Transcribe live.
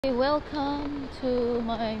Welcome to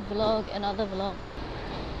my vlog, another vlog.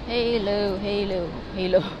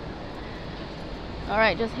 Hello.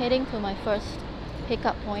 Alright, just heading to my first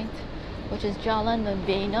pickup point, which is Jalan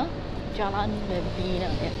Membina.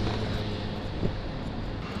 Yeah.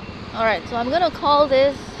 Alright, so I'm gonna call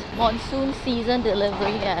this monsoon season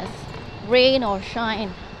delivery as rain or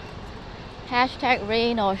shine. Hashtag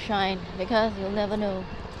rain or shine, because you'll never know.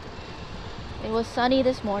 It was sunny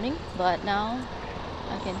this morning, but now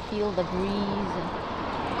I can feel the breeze,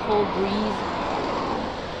 cold breeze,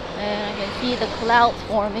 and I can see the clouds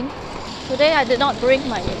forming. Today I did not bring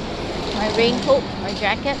my raincoat, my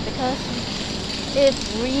jacket, because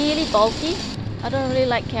it's really bulky. I don't really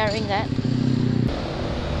like carrying that.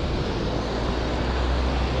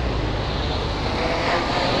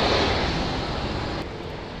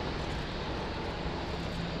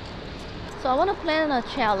 So I want to plan a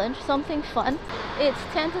challenge, something fun. It's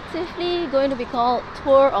tentatively going to be called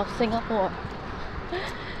Tour of Singapore.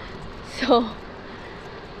 So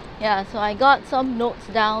I got some notes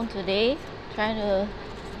down today, trying to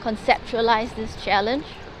conceptualize this challenge.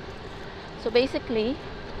 So basically,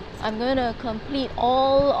 I'm going to complete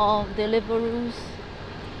all of Deliveroo's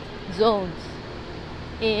zones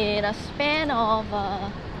in a span of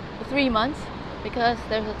 3 months, because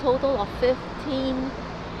there's a total of 15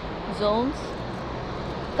 zones,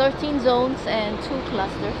 13 zones and 2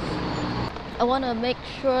 clusters. I want to make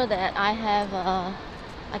sure that I have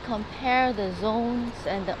I compare the zones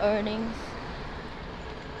and the earnings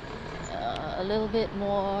a little bit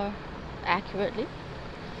more accurately,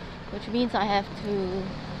 which means I have to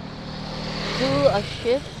do a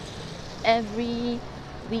shift every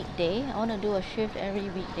weekday. I want to do a shift every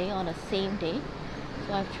weekday on the same day,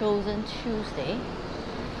 so I've chosen Tuesday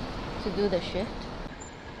to do the shift.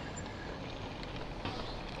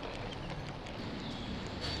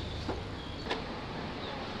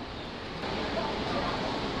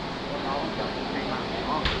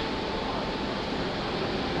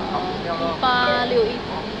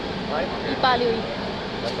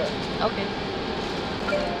 Okay.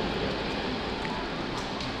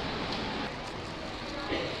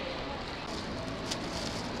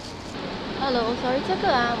 Hello, sorry， 这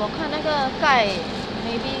个啊，我看那个盖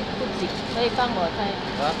maybe 不紧，可以帮我再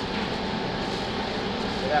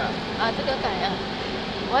这个盖啊，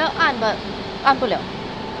我要按吧，按不了。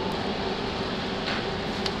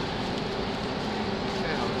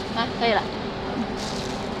啊，可以了。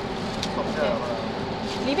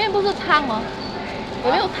里面不是汤吗？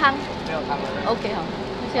有没有汤？没有汤了。OK， 好，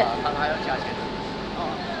谢谢。汤还要加钱。哦。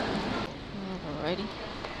Alrighty.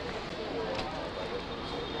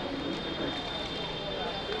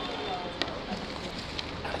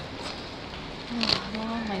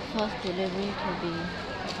 Now my first delivery can be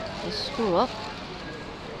a screw up.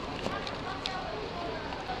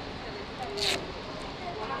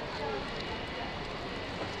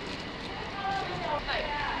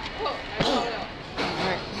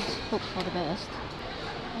 Alright, let's hope for the best.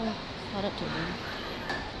 Oh, started to rain.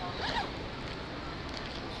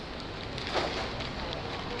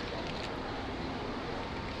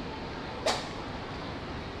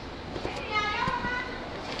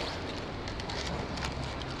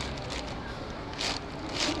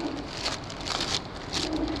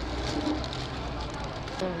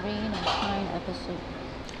 The rain and shine episode.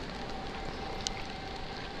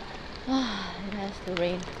 It has to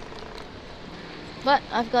rain. But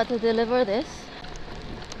I've got to deliver this.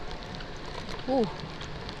 Ooh,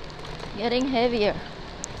 getting heavier.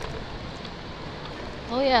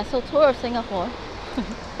 Oh yeah, so Tour of Singapore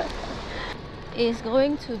is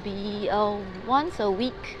going to be a once a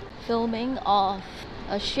week filming of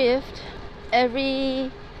a shift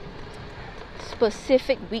every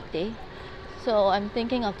specific weekday. So I'm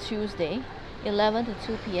thinking of Tuesday, 11 to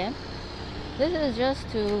 2 p.m. This is just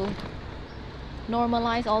to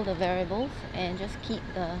normalize all the variables and just keep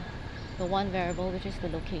the one variable, which is the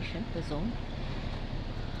location, the zone.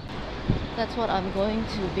 That's what I'm going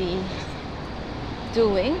to be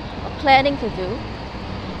doing, or planning to do.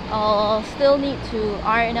 I'll still need to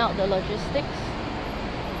iron out the logistics,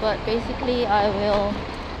 but basically I will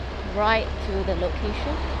ride to the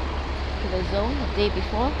location, to the zone the day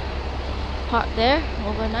before, park there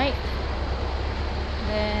overnight,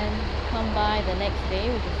 then come by the next day,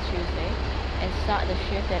 which is Tuesday, and start the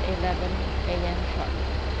shift at 11 a.m. sharp.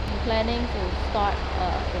 I'm planning to start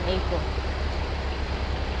in April,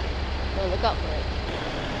 so look out for it.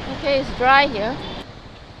 Okay, it's dry here.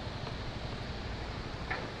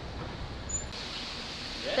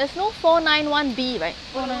 There's no 491B, right?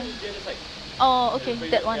 49. Oh, okay,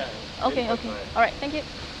 that one. Okay. Alright, thank you.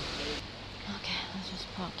 Okay, let's just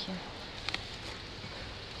park here.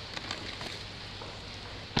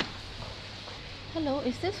 Hello,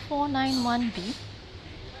 is this 491B?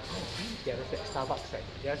 The other side, Starbucks side.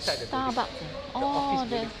 The other side, Starbucks. the Oh, office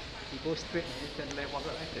the. building. You go straight and you turn left, walk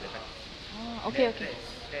right to the back. Oh, okay, okay.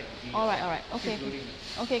 That is the Alright, office okay. building.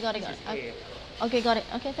 Okay, got it, This got is it. A. Okay, got it.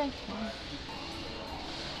 Okay, thanks.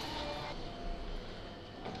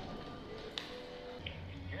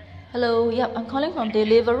 Hello, yep, I'm calling from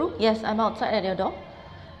Deliveroo. Yes, I'm outside at your door.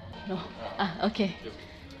 No. Okay.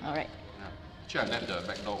 Alright. Actually, I left the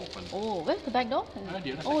back door open. Oh, where's the back door?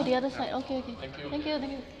 The other side. Okay, okay. Thank you. Thank you,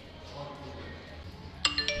 thank you. I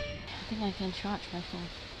think I can charge my phone.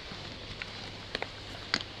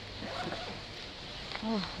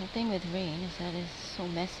 Oh, the thing with rain is that it's so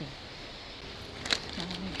messy.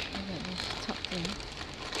 Gotta make sure that it's tucked in.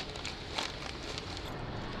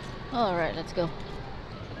 Alright, let's go.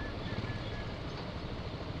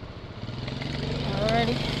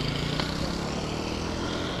 Alrighty.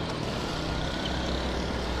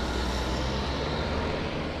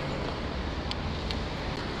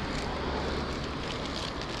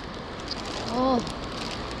 Oh.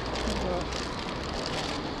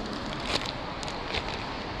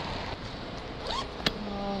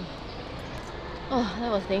 Oh,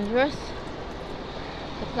 that was dangerous.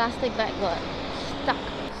 The plastic bag got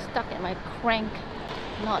stuck at my crank.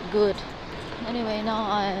 Not good. Anyway, now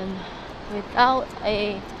I am without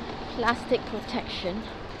a plastic protection.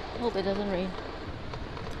 Hope it doesn't rain.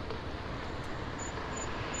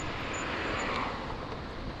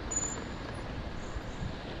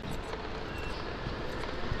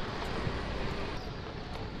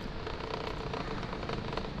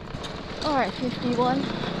 Alright, 51. I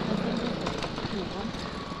think this is 51.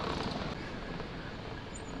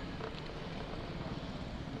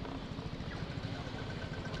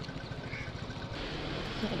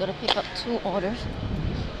 I gotta pick up 2 orders.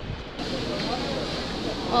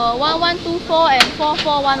 1124 and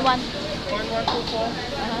 4411. 1124.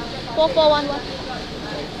 4411.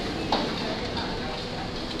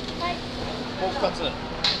 Hi. 4個字。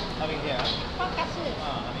那邊嘅。4個字。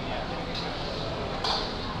啊，那邊嘅。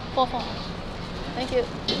 44. Thank you.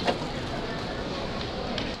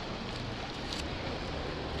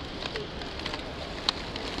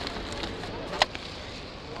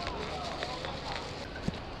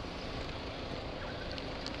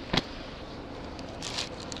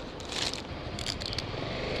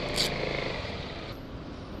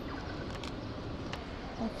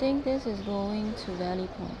 I think this is going to Valley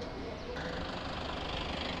Point.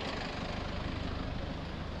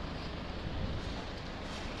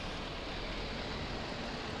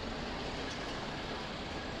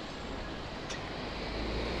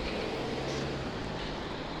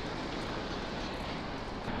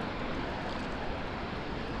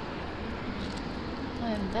 I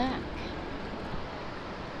am back.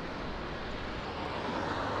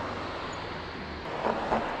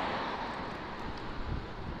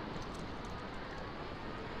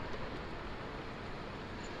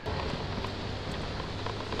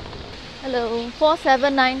 Hello,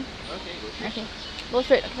 479. Okay, go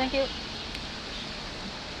straight. Thank you.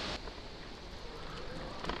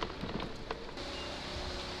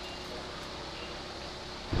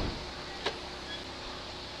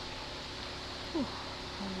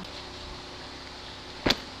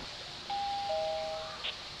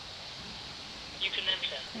 You can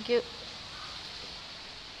enter. Thank you.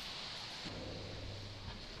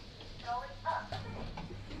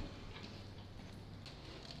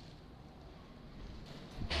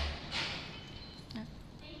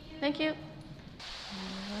 Thank you.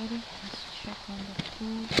 Alrighty, let's check on the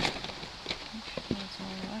food. Make sure it's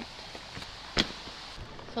alright.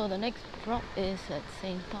 So the next drop is at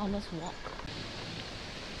St. Thomas Walk.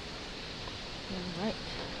 Alright.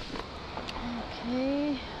 Okay.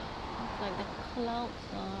 Looks like the clouds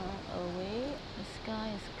are away. The sky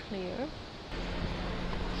is clear.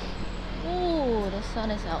 Ooh, the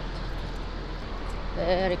sun is out.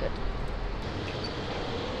 Very good.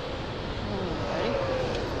 Alrighty.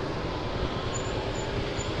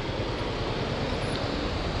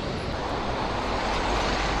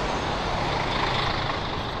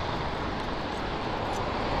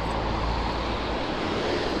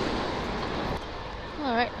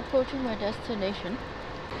 Alright, approaching my destination.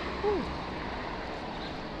 Whew.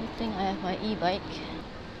 Good thing I have my e-bike.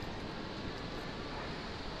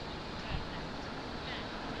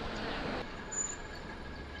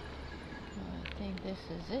 I think this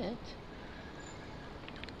is it.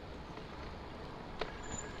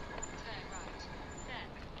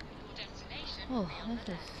 Oh, this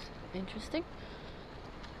is interesting.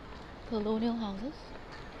 Colonial houses,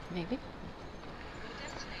 maybe.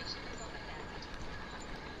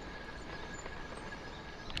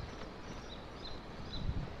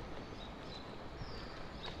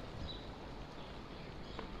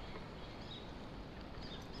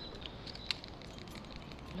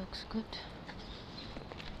 looks good.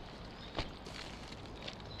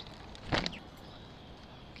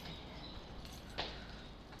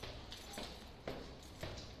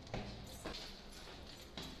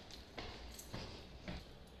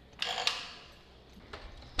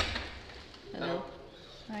 Hello.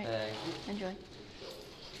 Alright, enjoy.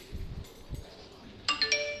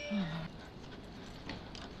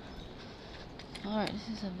 Alright, this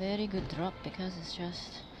is a very good drop because it's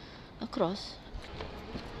just across.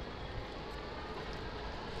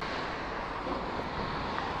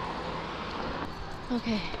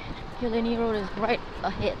 Okay, Killiney Road is right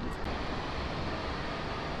ahead.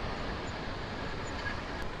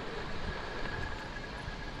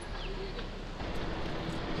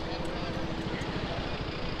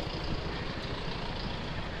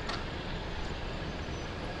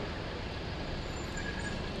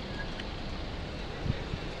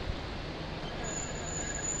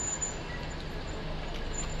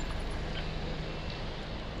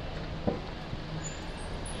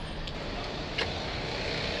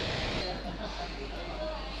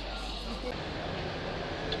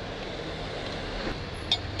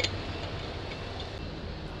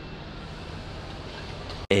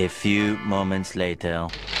 A few moments later.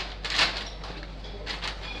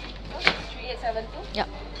 3872? Yep.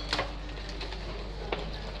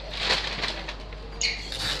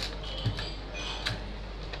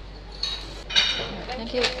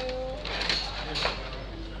 Thank you.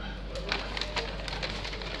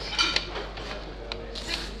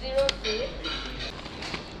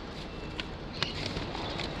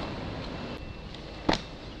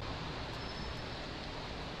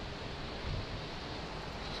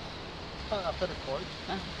 After the point,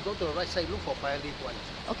 go to the right side, look for fire lead one.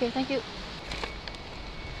 Okay, thank you.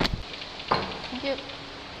 Thank you.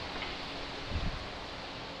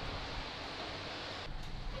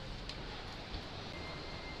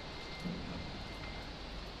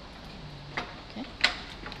 Okay.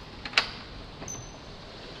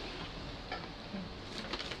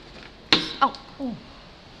 Ow! Oh,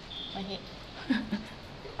 my head.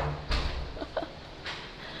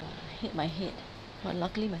 I hit my head, but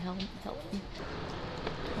luckily my helmet helped me.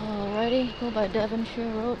 Alrighty, go by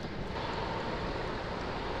Devonshire Road.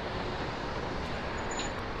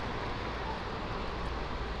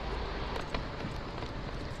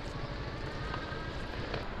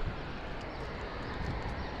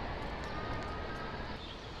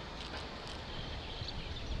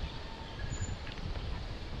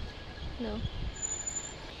 Hello.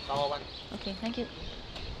 Tower one. Okay, thank you.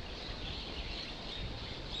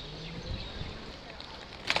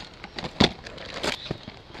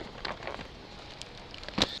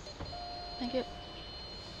 Thank you.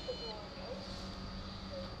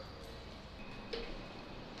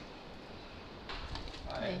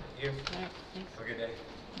 Okay. You. Alright, thanks. Have a good day.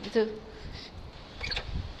 You too.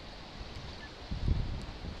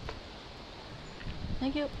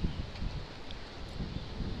 Thank you.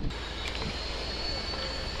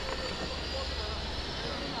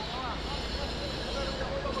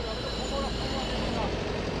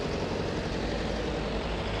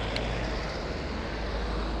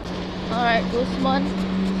 Alright, Guzman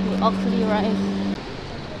to Oxley Rise.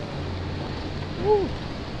 Woo.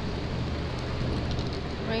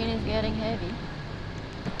 Rain is getting heavy.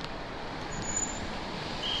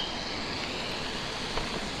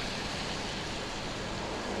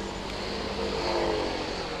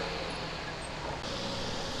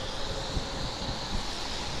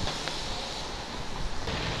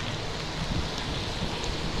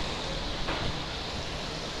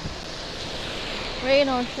 Rain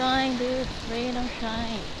or shine, dude. Rain or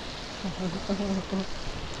shine.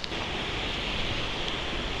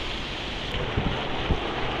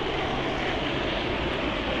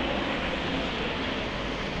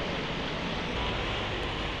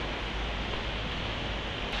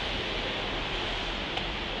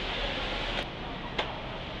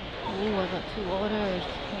 Ooh, I got two orders.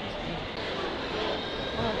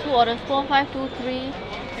 Two orders, 4523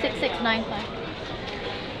 6695.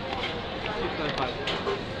 695.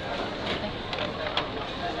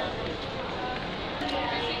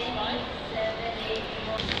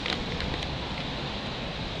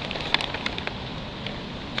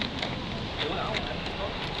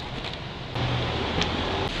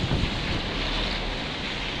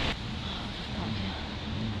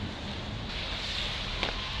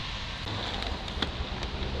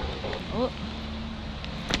 Oh.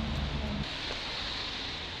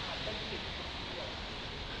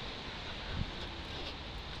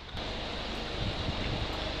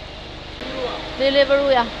 Deliveroo,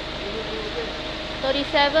 yeah.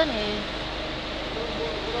 37 is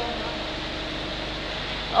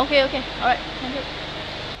Okay, okay. Alright, thank you.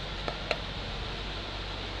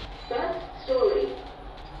 First story.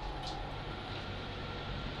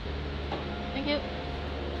 Thank you.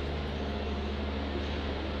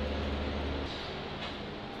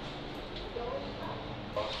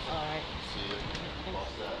 Alright.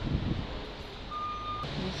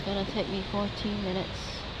 It's gonna take me 14 minutes.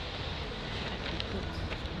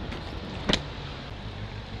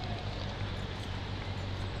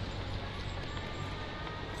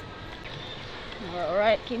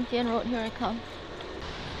 Alright, Kim Tian Road, here I come.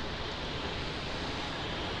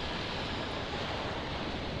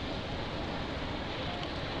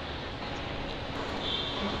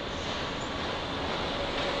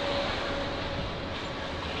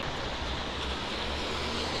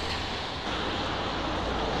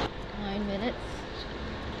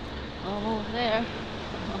 Almost there.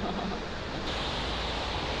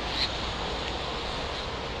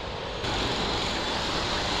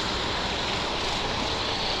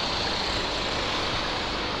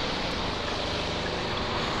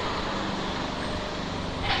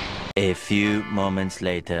 A few moments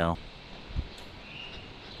later.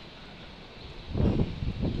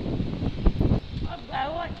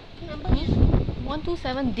 Number is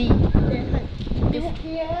 127D. you walk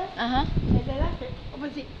here. Uh-huh. And the last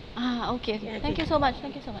opposite. Ah, okay, okay. Yeah, Thank okay. you so much.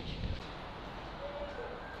 Thank you so much.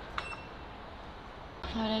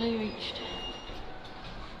 Finally reached.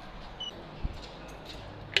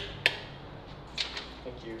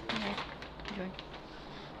 Thank you. Alright, enjoy.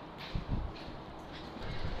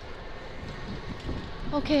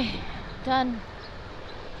 Okay, done.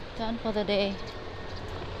 Done for the day.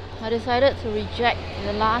 I decided to reject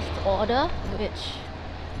the last order, which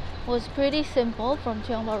was pretty simple, from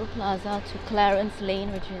Tiong Bahru Plaza to Clarence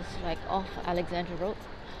Lane, which is like off Alexandra Road,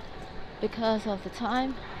 because of the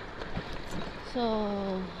time.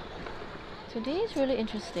 So today is really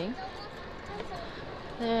interesting.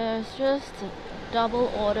 There's just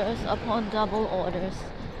double orders upon double orders.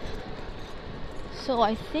 So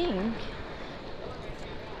I think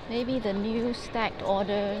maybe the new stacked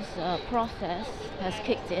orders process has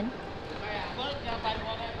kicked in.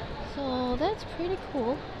 So that's pretty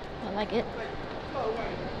cool. I like it.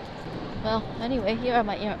 Well, anyway, here are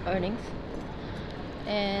my earnings.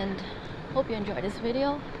 And hope you enjoyed this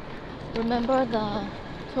video. Remember the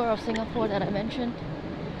tour of Singapore that I mentioned?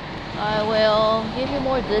 I will give you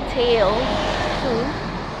more details soon.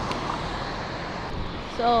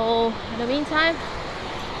 So in the meantime,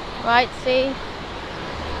 ride safe,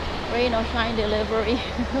 rain or shine delivery.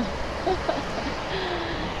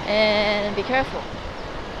 And be careful.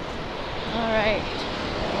 Alright,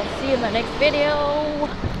 I'll see you in my next video.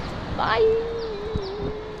 Bye.